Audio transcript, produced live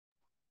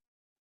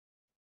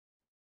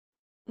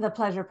The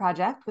Pleasure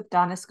Project with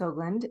Donna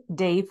Skoglund,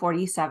 day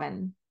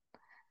 47.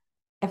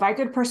 If I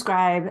could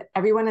prescribe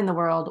everyone in the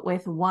world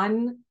with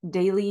one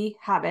daily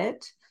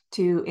habit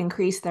to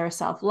increase their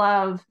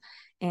self-love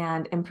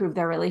and improve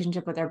their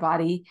relationship with their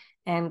body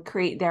and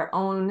create their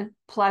own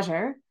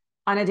pleasure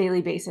on a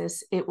daily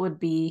basis, it would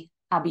be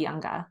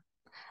Abhyanga.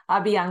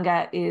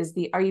 Abhyanga is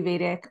the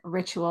Ayurvedic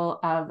ritual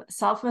of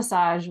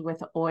self-massage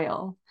with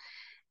oil.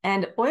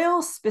 And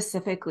oil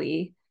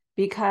specifically,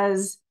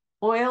 because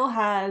oil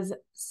has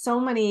so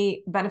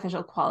many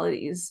beneficial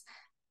qualities.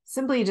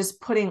 Simply just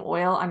putting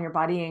oil on your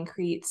body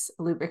increases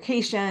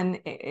lubrication.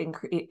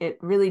 It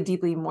really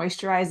deeply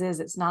moisturizes.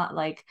 It's not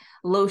like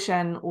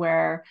lotion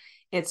where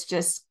it's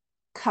just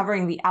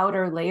covering the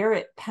outer layer.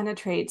 It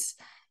penetrates,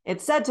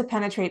 it's said to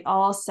penetrate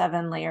all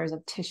 7 layers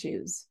of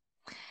tissues.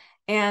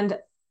 And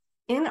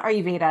in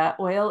Ayurveda,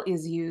 oil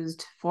is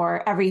used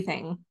for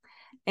everything.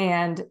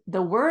 And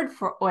the word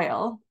for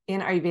oil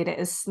in Ayurveda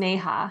is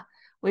sneha,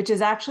 which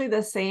is actually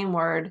the same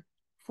word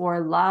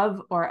for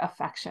love or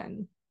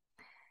affection.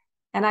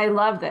 And I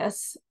love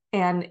this.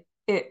 And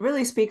it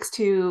really speaks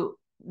to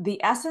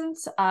the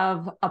essence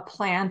of a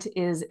plant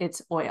is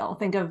its oil.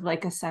 Think of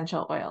like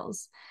essential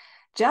oils.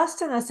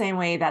 Just in the same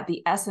way that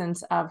the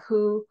essence of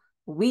who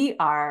we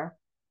are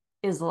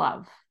is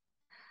love.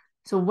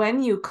 So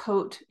when you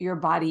coat your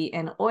body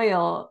in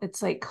oil,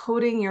 it's like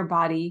coating your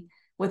body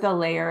with a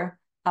layer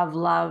of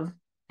love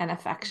and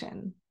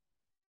affection.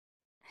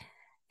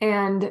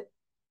 And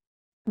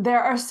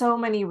there are so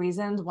many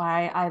reasons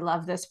why I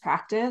love this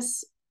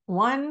practice.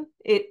 One,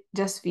 it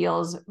just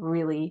feels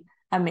really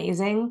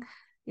amazing.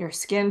 Your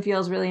skin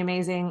feels really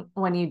amazing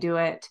when you do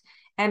it.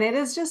 And it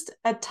is just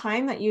a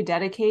time that you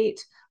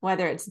dedicate,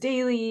 whether it's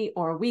daily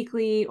or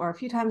weekly or a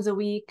few times a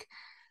week,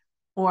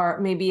 or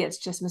maybe it's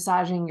just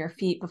massaging your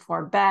feet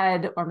before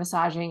bed or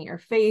massaging your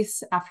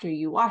face after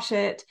you wash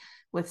it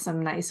with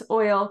some nice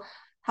oil.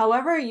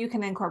 However you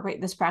can incorporate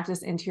this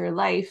practice into your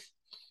life,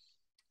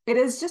 it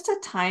is just a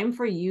time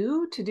for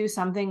you to do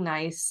something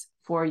nice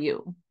for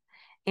you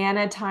and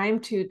a time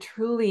to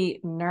truly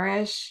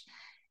nourish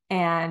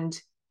and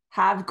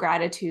have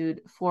gratitude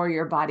for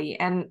your body.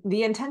 And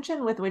the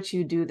intention with which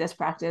you do this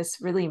practice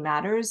really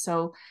matters.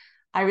 So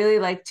I really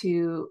like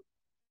to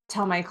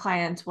tell my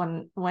clients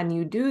when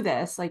you do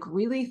this, like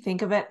really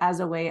think of it as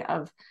a way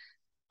of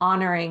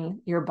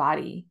honoring your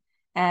body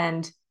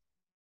and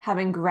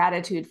having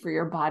gratitude for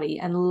your body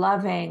and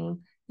loving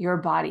your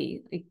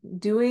body, like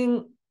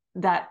doing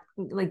that,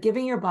 like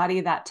giving your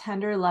body that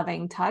tender,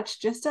 loving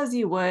touch, just as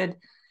you would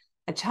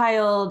a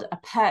child, a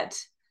pet,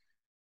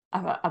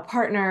 a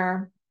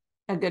partner,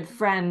 a good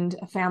friend,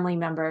 a family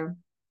member,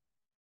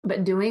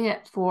 but doing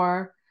it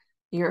for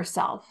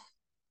yourself.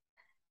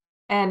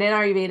 And in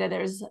Ayurveda,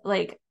 there's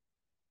like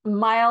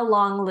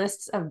mile-long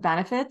lists of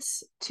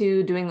benefits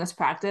to doing this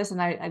practice.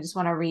 And I just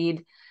want to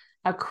read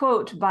a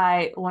quote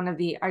by one of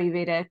the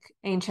Ayurvedic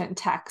ancient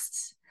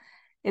texts.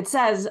 It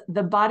says,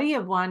 "The body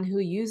of one who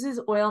uses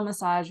oil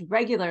massage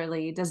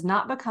regularly does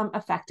not become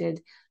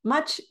affected,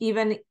 much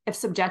even if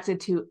subjected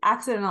to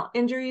accidental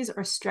injuries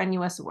or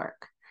strenuous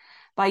work.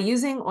 By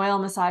using oil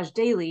massage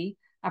daily,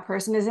 a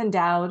person is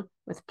endowed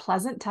with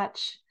pleasant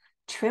touch,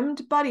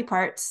 trimmed body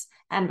parts,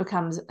 and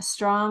becomes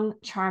strong,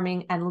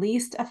 charming, and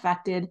least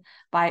affected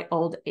by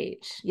old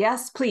age."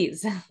 Yes,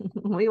 please.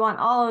 We want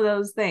all of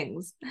those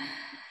things.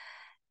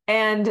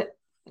 And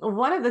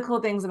one of the cool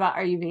things about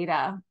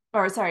Ayurveda,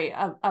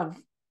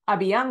 of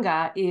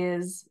Abhyanga,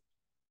 is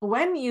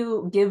when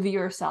you give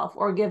yourself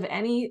or give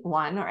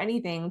anyone or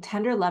anything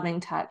tender, loving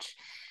touch,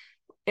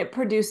 it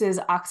produces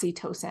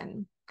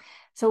oxytocin.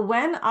 So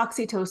when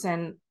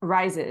oxytocin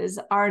rises,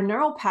 our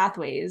neural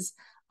pathways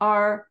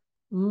are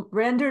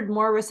rendered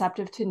more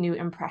receptive to new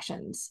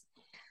impressions.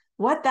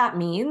 What that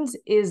means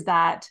is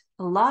that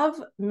love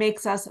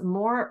makes us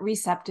more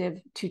receptive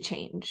to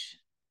change.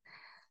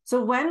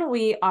 So when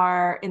we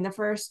are in the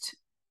first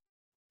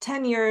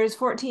 10 years,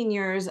 14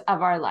 years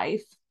of our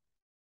life,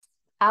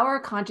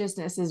 our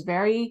consciousness is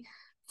very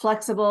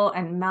flexible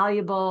and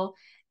malleable,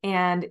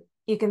 and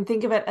you can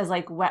think of it as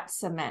like wet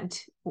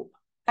cement.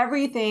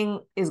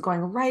 Everything is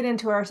going right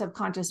into our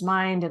subconscious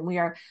mind, and we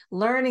are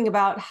learning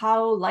about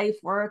how life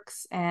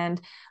works, and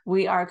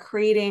we are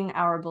creating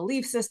our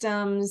belief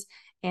systems,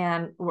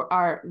 and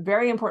our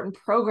very important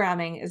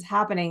programming is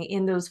happening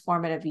in those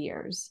formative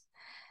years.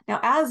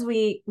 Now, as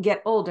we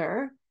get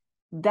older,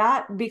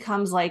 that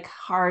becomes like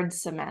hard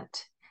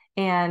cement,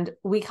 and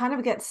we kind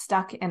of get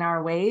stuck in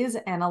our ways,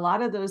 and a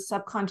lot of those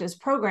subconscious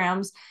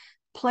programs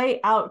play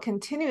out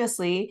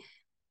continuously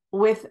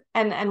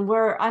and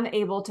we're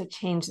unable to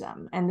change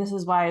them. And this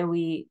is why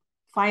we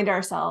find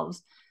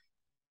ourselves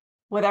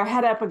with our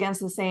head up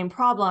against the same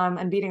problem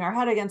and beating our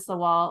head against the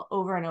wall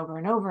over and over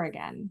and over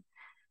again.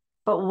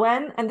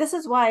 And this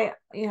is why,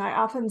 I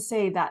often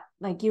say that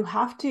like you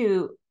have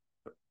to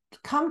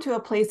come to a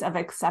place of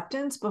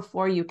acceptance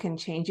before you can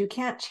change. You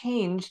can't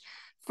change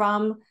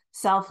from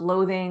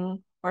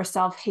self-loathing or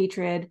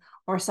self-hatred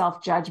or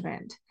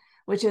self-judgment,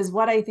 which is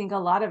what I think a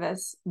lot of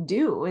us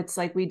do. It's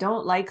like we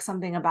don't like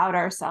something about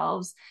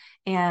ourselves,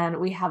 and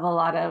we have a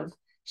lot of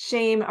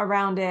shame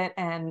around it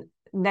and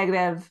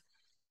negative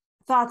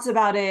thoughts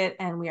about it,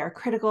 and we are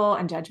critical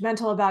and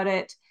judgmental about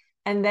it.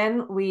 And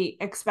then we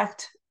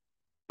expect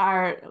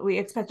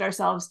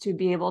ourselves to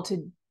be able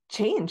to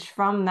change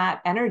from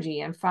that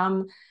energy and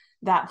from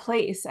that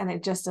place, and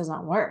it just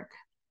doesn't work.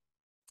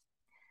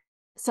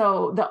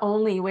 So the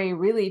only way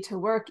really to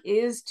work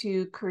is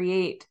to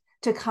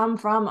come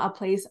from a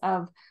place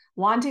of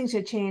wanting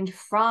to change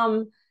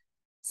from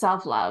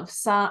self-love,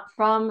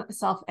 from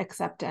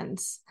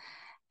self-acceptance.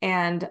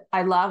 And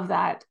I love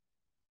that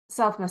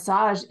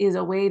self-massage is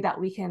a way that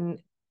we can,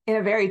 in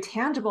a very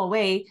tangible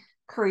way,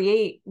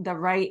 create the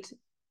right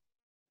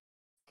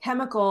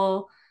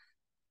chemical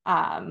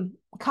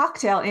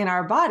cocktail in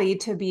our body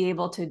to be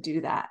able to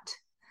do that.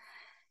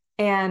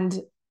 And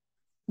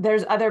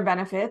there's other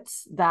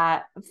benefits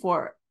that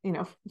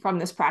from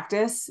this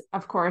practice.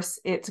 Of course,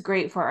 it's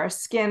great for our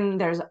skin.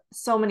 There's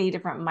so many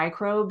different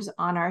microbes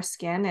on our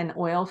skin, and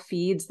oil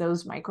feeds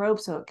those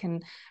microbes. So it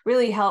can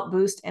really help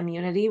boost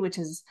immunity, which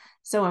is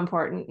so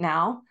important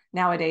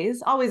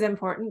nowadays, always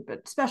important,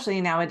 but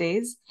especially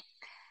nowadays.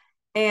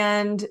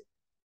 And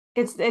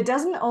it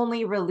doesn't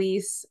only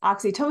release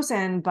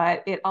oxytocin,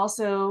 but it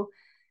also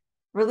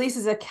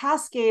releases a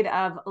cascade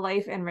of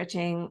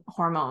life-enriching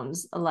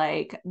hormones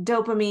like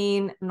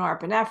dopamine,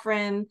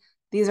 norepinephrine.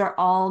 These are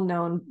all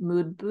known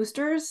mood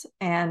boosters.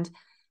 And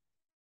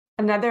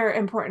another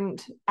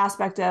important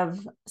aspect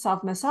of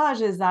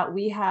self-massage is that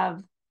we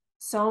have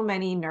so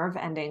many nerve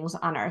endings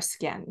on our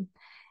skin.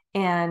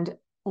 And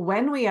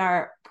when we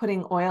are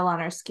putting oil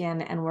on our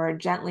skin and we're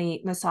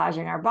gently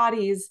massaging our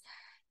bodies,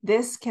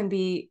 this can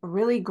be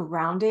really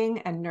grounding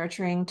and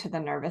nurturing to the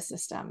nervous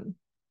system.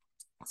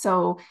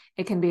 So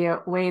it can be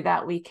a way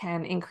that we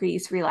can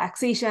increase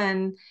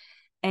relaxation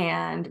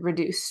and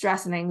reduce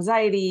stress and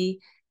anxiety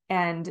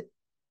and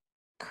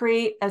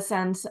create a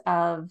sense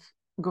of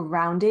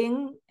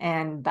grounding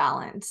and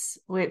balance,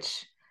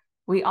 which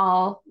we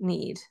all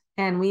need.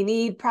 And we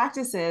need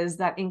practices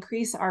that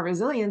increase our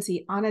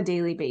resiliency on a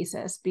daily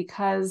basis,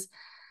 because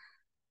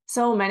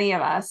so many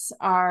of us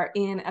are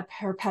in a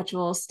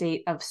perpetual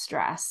state of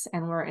stress,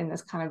 and we're in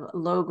this kind of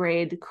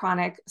low-grade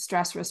chronic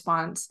stress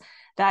response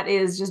that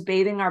is just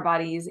bathing our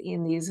bodies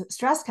in these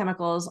stress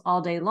chemicals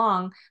all day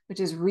long, which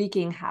is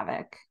wreaking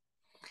havoc.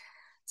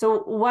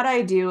 So what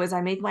I do is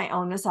I make my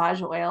own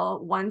massage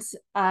oil once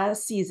a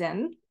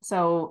season.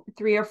 So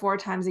 3 or 4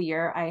 times a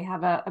year, I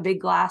have a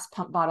big glass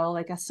pump bottle,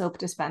 like a soap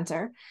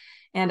dispenser,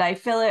 and I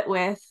fill it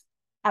with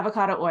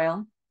avocado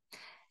oil.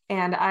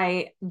 And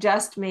I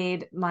just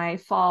made my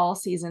fall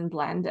season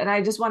blend. And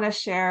I just want to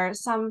share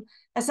some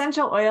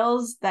essential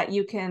oils that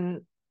you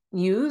can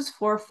use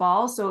for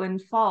fall. So in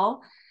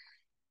fall,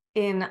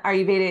 in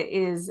Ayurveda,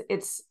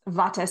 it's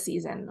Vata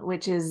season,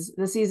 which is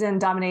the season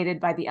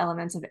dominated by the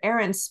elements of air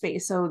and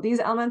space. So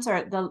these elements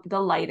are the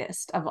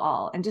lightest of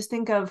all. And just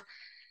think of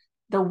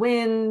the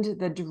wind,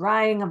 the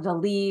drying of the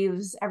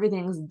leaves,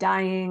 everything's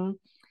dying.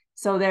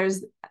 So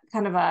there's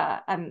kind of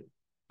an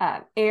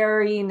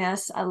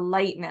airiness, a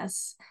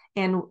lightness.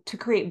 And to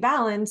create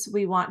balance,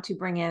 we want to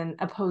bring in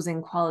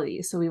opposing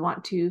qualities. So we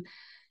want to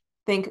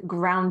think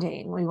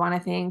grounding. We want to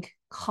think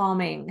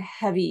calming,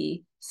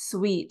 heavy,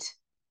 sweet,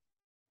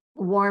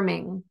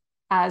 warming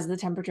as the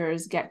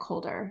temperatures get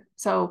colder.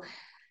 So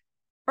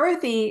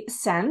earthy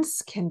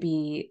scents can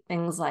be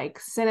things like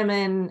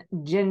cinnamon,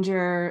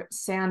 ginger,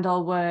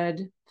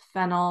 sandalwood,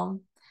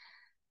 fennel.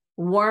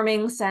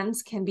 Warming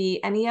scents can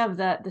be any of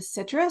the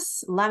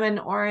citrus, lemon,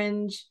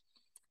 orange,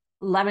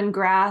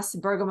 lemongrass,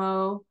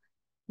 bergamot.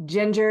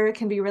 Ginger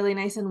can be really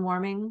nice and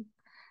warming.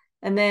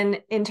 And then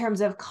in terms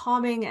of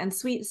calming and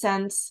sweet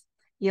scents,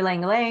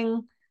 ylang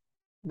ylang,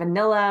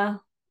 vanilla,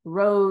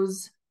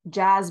 rose,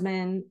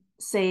 jasmine,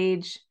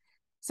 sage.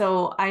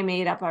 So I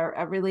made up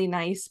a really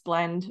nice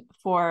blend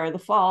for the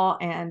fall,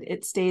 and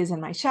it stays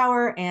in my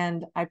shower.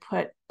 And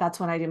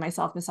that's when I do my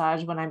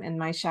self-massage, when I'm in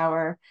my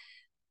shower.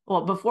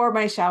 Well, before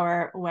my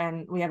shower,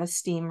 when we have a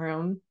steam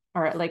room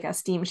or like a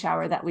steam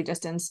shower that we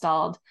just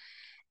installed.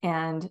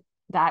 And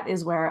that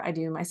is where I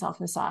do my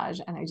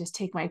self-massage, and I just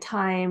take my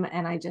time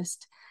and I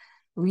just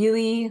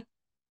really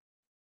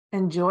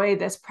enjoy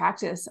this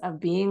practice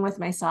of being with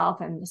myself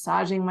and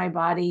massaging my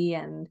body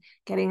and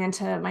getting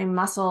into my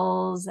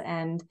muscles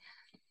and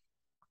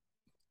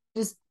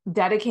just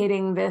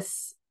dedicating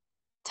this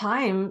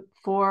time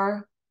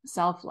for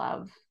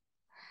self-love.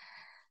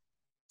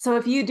 So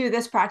if you do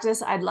this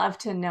practice, I'd love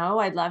to know.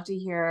 I'd love to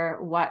hear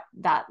what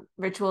that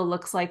ritual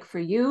looks like for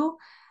you.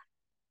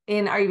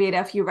 In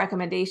Ayurveda, a few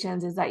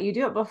recommendations is that you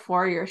do it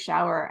before your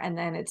shower, and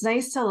then it's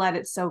nice to let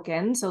it soak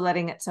in. So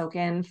letting it soak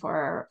in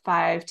for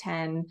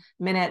 5-10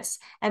 minutes.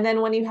 And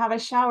then when you have a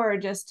shower,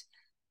 just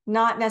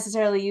not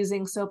necessarily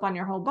using soap on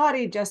your whole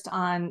body, just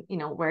on,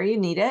 where you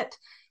need it.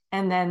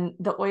 And then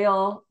the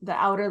oil, the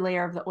outer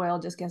layer of the oil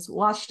just gets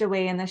washed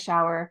away in the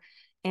shower.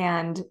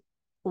 And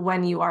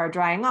when you are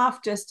drying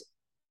off, just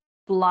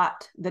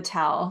blot the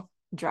towel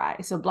dry.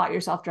 So blot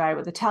yourself dry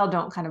with the towel.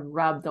 Don't kind of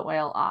rub the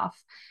oil off.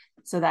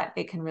 so that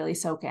it can really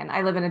soak in.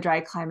 I live in a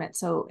dry climate,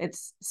 so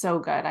it's so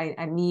good.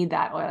 I need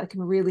that oil. I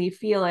can really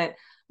feel it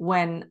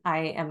when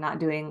I am not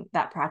doing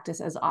that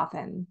practice as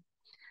often.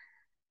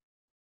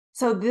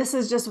 So this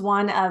is just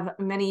one of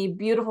many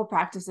beautiful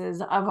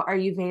practices of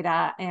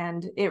Ayurveda,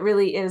 and it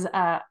really is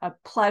a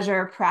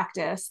pleasure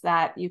practice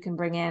that you can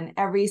bring in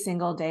every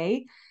single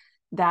day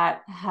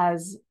that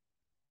has,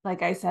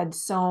 like I said,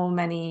 so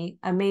many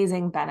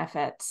amazing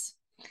benefits.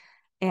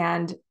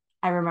 And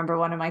I remember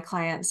one of my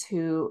clients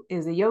who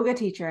is a yoga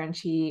teacher, and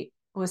she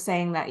was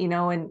saying that,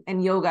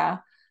 in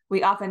yoga,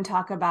 we often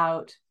talk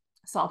about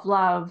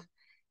self-love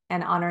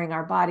and honoring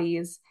our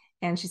bodies.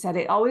 And she said,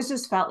 it always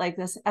just felt like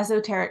this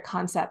esoteric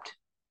concept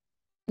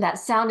that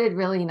sounded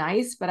really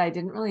nice, but I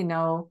didn't really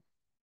know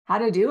how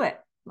to do it,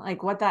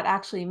 like what that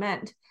actually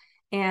meant.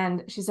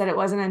 And she said it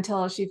wasn't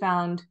until she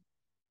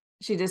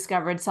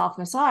discovered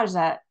self-massage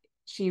that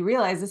she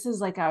realized this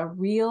is like a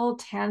real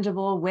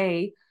tangible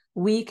way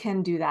we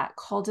can do that,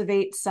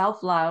 cultivate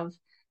self-love,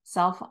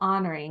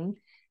 self-honoring,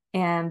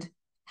 and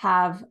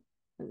have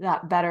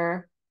that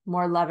better,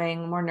 more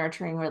loving, more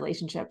nurturing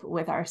relationship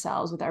with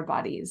ourselves, with our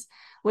bodies,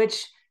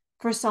 which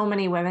for so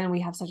many women,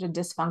 we have such a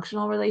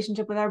dysfunctional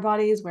relationship with our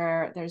bodies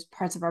where there's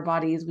parts of our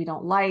bodies we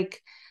don't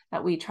like,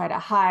 that we try to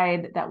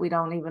hide, that we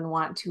don't even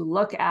want to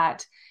look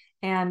at.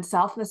 And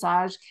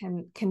self-massage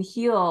can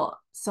heal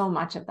so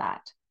much of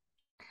that.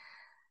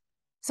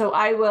 So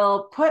I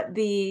will put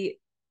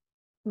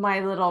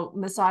my little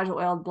massage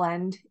oil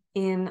blend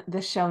in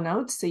the show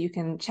notes so you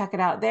can check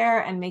it out there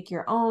and make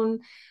your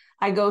own.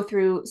 I go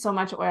through so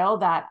much oil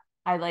that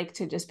I like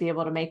to just be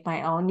able to make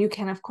my own. You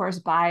can, of course,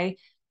 buy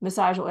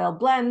massage oil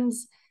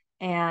blends,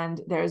 and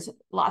there's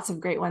lots of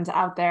great ones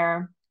out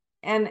there.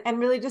 And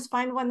really just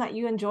find one that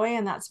you enjoy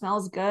and that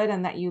smells good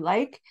and that you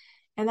like.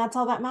 And that's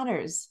all that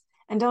matters.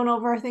 And don't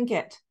overthink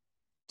it.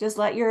 Just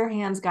let your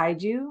hands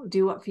guide you,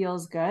 do what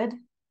feels good.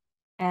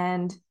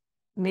 And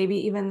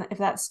maybe even if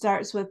that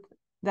starts with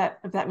that,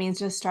 if that means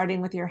just starting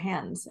with your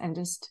hands and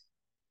just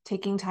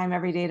taking time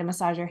every day to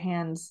massage your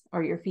hands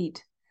or your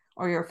feet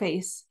or your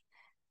face.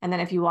 And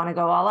then if you want to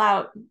go all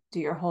out, do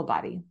your whole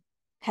body,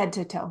 head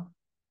to toe.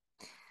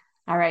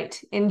 All right,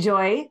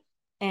 enjoy.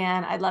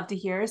 And I'd love to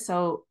hear.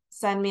 So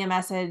send me a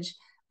message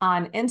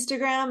on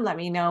Instagram. Let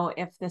me know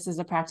if this is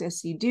a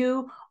practice you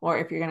do or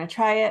if you're going to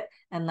try it,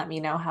 and let me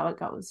know how it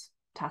goes.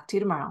 Talk to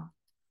you tomorrow.